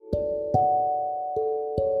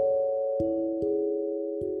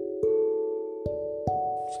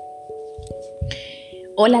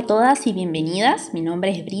Hola a todas y bienvenidas, mi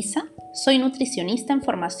nombre es Brisa, soy nutricionista en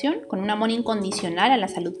formación con un amor incondicional a la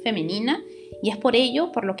salud femenina y es por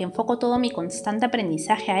ello por lo que enfoco todo mi constante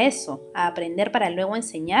aprendizaje a eso, a aprender para luego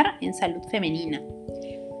enseñar en salud femenina.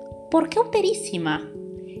 ¿Por qué Uterísima?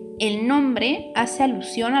 El nombre hace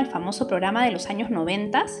alusión al famoso programa de los años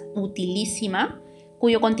 90, Utilísima,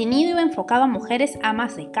 cuyo contenido iba enfocado a mujeres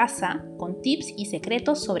amas de casa, con tips y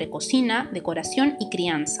secretos sobre cocina, decoración y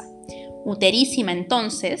crianza. Uterísima,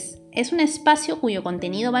 entonces, es un espacio cuyo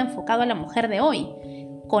contenido va enfocado a la mujer de hoy,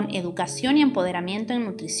 con educación y empoderamiento en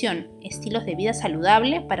nutrición, estilos de vida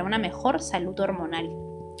saludable para una mejor salud hormonal.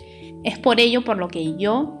 Es por ello por lo que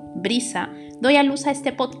yo, Brisa, doy a luz a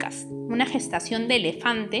este podcast, una gestación de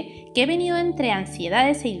elefante que he venido entre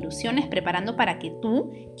ansiedades e ilusiones preparando para que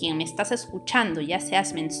tú, quien me estás escuchando, ya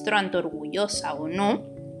seas menstruante, orgullosa o no,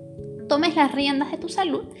 tomes las riendas de tu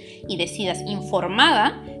salud y decidas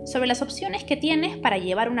informada sobre las opciones que tienes para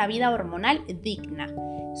llevar una vida hormonal digna.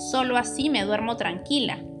 Solo así me duermo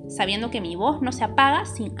tranquila, sabiendo que mi voz no se apaga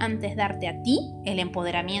sin antes darte a ti el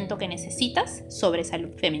empoderamiento que necesitas sobre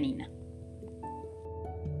salud femenina.